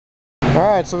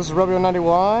Alright, so this is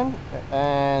Cruizin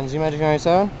and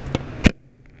Zmagic97.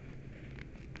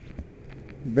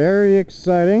 Very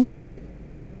exciting.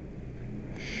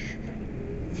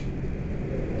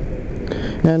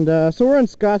 And so we're in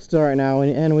Scottsdale right now,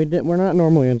 and we're not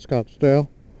normally in Scottsdale.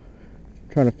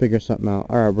 Trying to figure something out.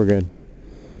 Alright, we're good.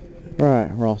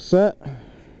 Alright, we're all set.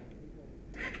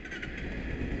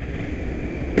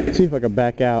 Let's see if I can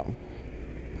back out.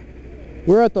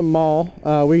 We're at the mall.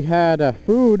 We had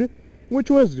food, which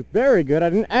was very good.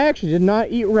 I actually did not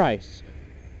eat rice.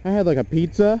 I had like a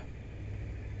pizza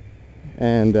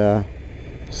and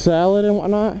salad and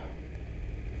whatnot.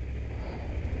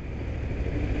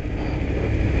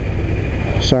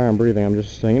 Sorry, I'm breathing. I'm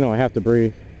just saying, I have to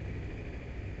breathe.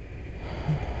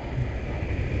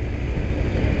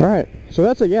 Alright, so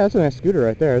that's a nice scooter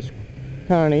right there. It's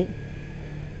kind of neat.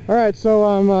 Alright, so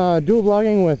I'm dual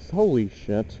vlogging with, holy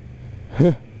shit.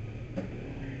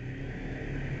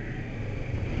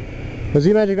 The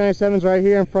Zmagic97's right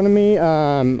here in front of me.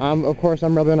 Of course,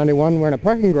 I'm Cruizin91. We're in a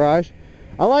parking garage.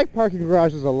 I like parking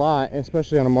garages a lot,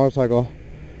 especially on a motorcycle.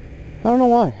 I don't know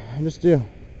why, I just do.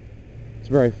 It's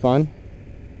very fun.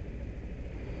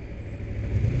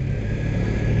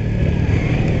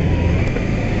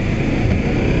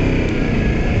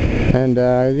 And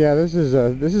yeah, this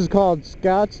is called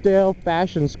Scottsdale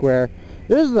Fashion Square.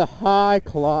 This is the high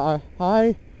class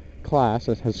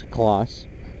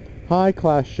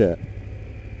shit.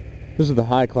 This is the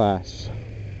high class.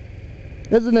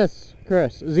 Isn't this,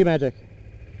 Chris? Zmagic.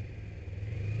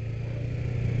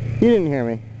 He didn't hear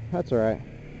me. That's alright.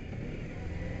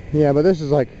 Yeah, but this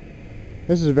is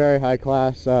very high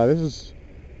class. This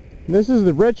is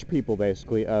the rich people,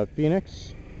 basically, of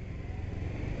Phoenix.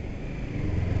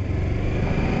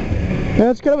 And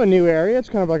it's kind of a new area. It's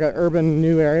kind of like an urban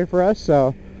new area for us,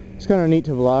 so it's kind of neat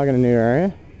to vlog in a new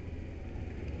area.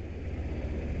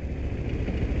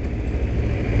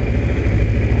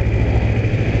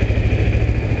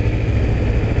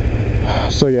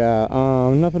 So yeah,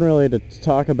 nothing really to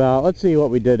talk about. Let's see what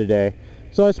we did today.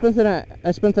 So I spent the night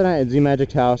at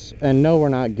Zmagic's house, and no, we're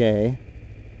not gay.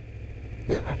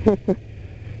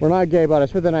 We're not gay, but I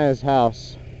spent the night at his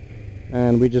house,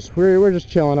 and we're just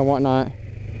chilling and whatnot.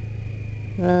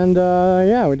 And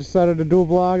yeah, we decided to do a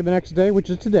vlog the next day, which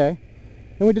is today.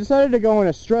 And we decided to go on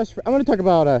a stress-free... I'm going to talk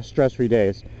about stress-free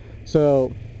days.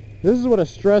 So, this is what a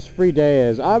stress-free day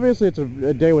is. Obviously, it's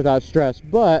a day without stress,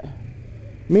 but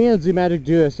me and Zmagic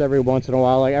do this every once in a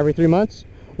while, like every 3 months.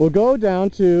 We'll go down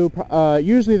to,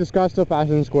 usually the Scottsdale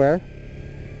Fashion Square.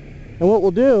 And what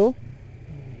we'll do...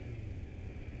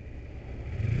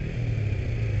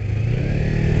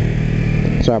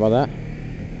 Sorry about that.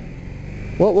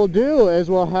 What we'll do is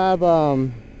we'll have,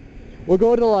 we'll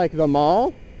go to like the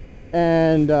mall,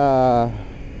 and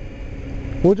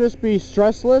we'll just be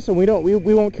stressless, and we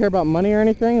won't care about money or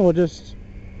anything. We'll just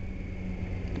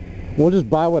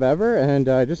buy whatever and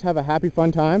just have a happy,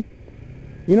 fun time.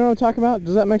 You know what I'm talking about?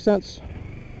 Does that make sense?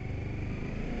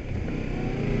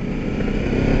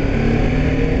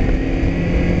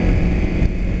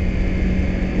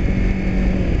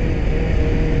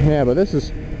 Yeah, but this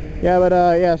is... Yeah, but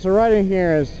yeah, so riding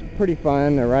here is pretty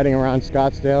fun. Riding around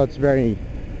Scottsdale, it's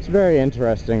very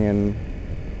interesting and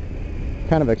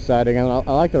kind of exciting. And I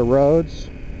like the roads.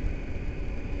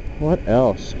 What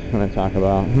else can I talk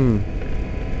about?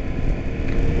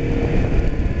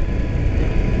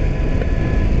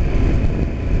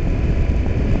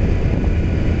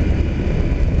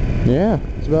 Yeah,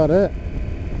 that's about it.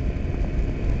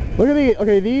 Look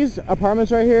at these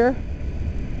apartments right here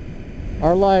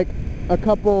are like a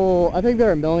couple, I think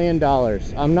they're $1 million.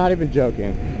 I'm not even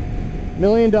joking. $1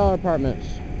 million apartments.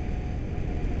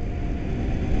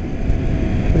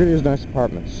 Look at these nice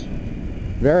apartments.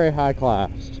 Very high class.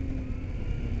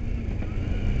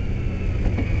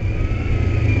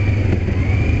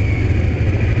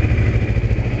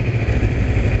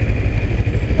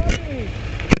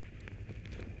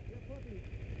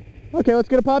 Okay, let's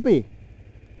get a puppy.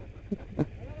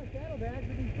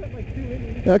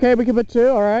 Okay, we can put 2,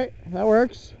 alright, that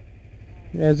works.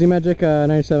 Yeah,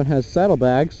 Zmagic97 has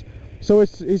saddlebags. So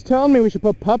he's telling me we should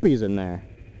put puppies in there.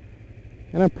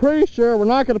 And I'm pretty sure we're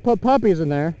not going to put puppies in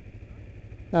there.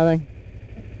 Nothing.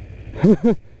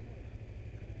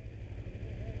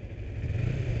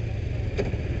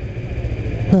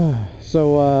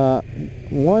 So,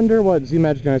 wonder what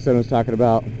Zmagic97 was talking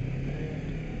about.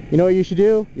 You know what you should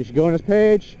do? You should go on his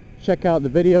page, check out the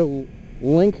video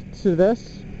link to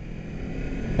this,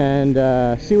 and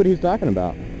see what he's talking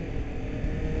about.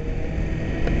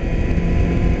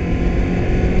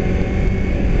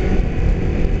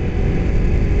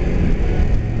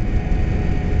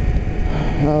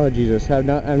 Oh Jesus, I have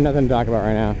nothing to talk about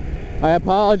right now. I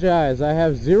apologize. I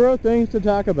have zero things to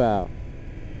talk about.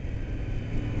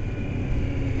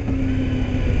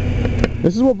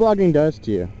 This is what vlogging does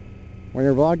to you. When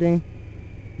you're vlogging,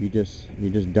 you just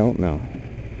don't know.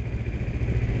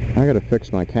 I gotta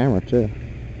fix my camera too.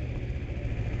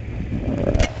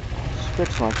 Alright, let's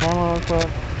fix my camera real quick.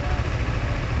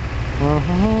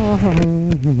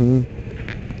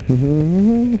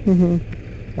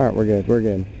 Alright, we're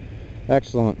good.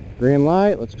 Excellent. Green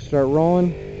light, let's start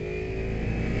rolling.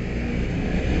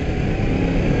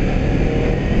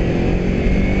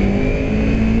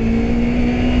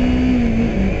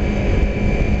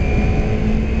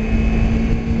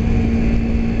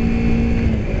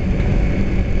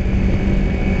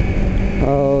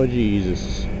 Oh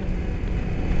Jesus.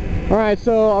 Alright,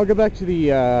 so I'll go back to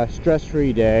the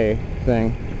stress-free day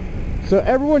thing. So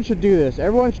everyone should do this.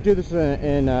 Everyone should do this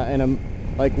in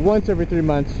like once every 3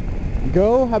 months.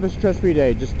 Go have a stress-free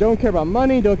day. Just don't care about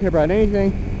money, don't care about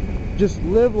anything. Just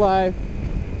live life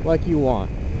like you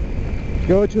want.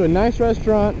 Go to a nice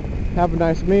restaurant, have a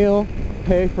nice meal,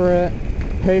 pay for it,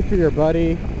 pay for your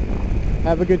buddy,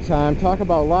 have a good time, talk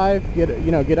about life, get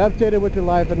updated with your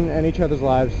life and each other's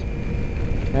lives.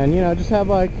 And just have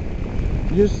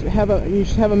you just have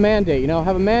a mandate,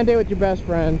 have a mandate with your best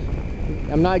friend.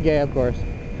 I'm not gay, of course,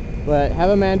 but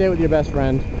have a mandate with your best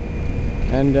friend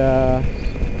and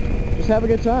just have a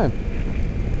good time.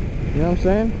 You know what I'm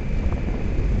saying?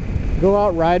 Go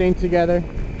out riding together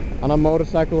on a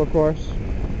motorcycle, of course.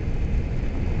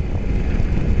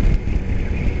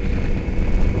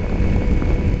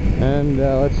 And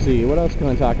let's see, what else can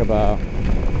I talk about?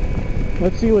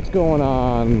 Let's see what's going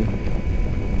on.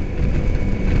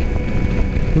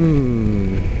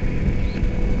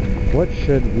 What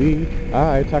should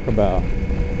I talk about?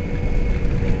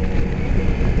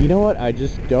 You know what? I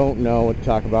just don't know what to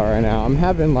talk about right now. I'm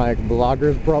having like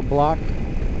blogger's block.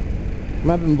 I'm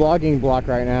having vlogging block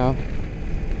right now.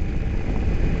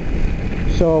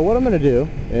 So what I'm going to do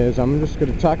is I'm just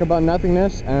going to talk about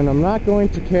nothingness, and I'm not going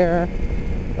to care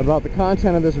about the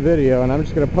content of this video, and I'm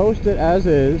just going to post it as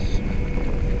is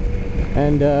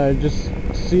and just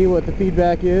see what the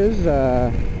feedback is,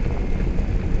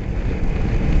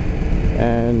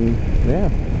 and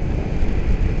yeah.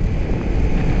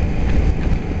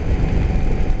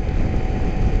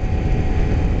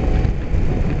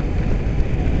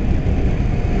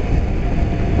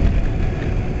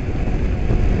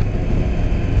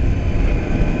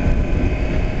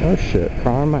 Oh shit,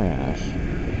 car on my ass.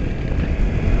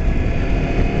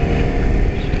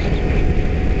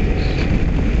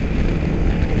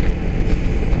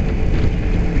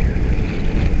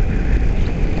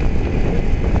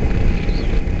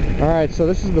 Alright, so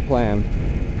this is the plan.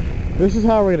 This is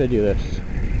how we're going to do this.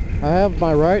 I have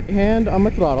my right hand on my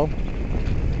throttle.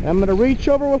 I'm going to reach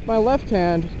over with my left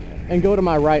hand and go to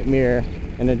my right mirror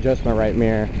and adjust my right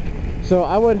mirror. So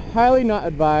I would highly not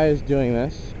advise doing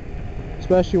this,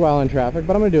 especially while in traffic,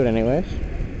 but I'm going to do it anyways.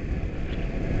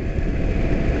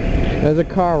 There's a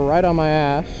car right on my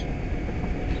ass,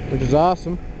 which is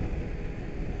awesome.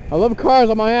 I love cars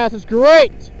on my ass, it's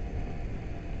great!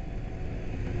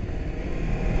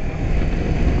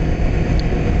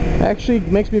 Actually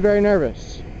makes me very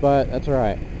nervous, but that's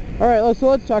alright. Alright, so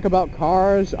let's talk about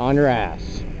cars on your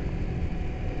ass.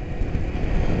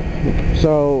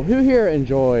 So, who here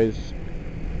enjoys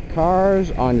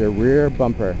cars on your rear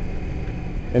bumper?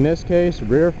 In this case,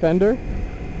 rear fender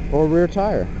or rear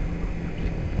tire.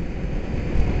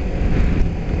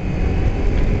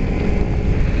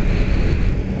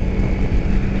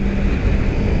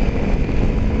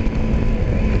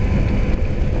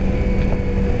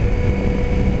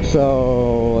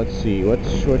 So, let's see, what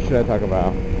should I talk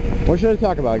about? What should I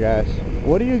talk about, guys?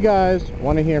 What do you guys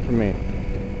want to hear from me?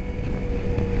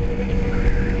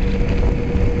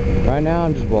 Right now,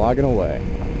 I'm just vlogging away.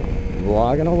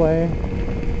 Vlogging away.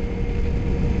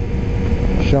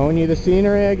 Showing you the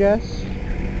scenery, I guess.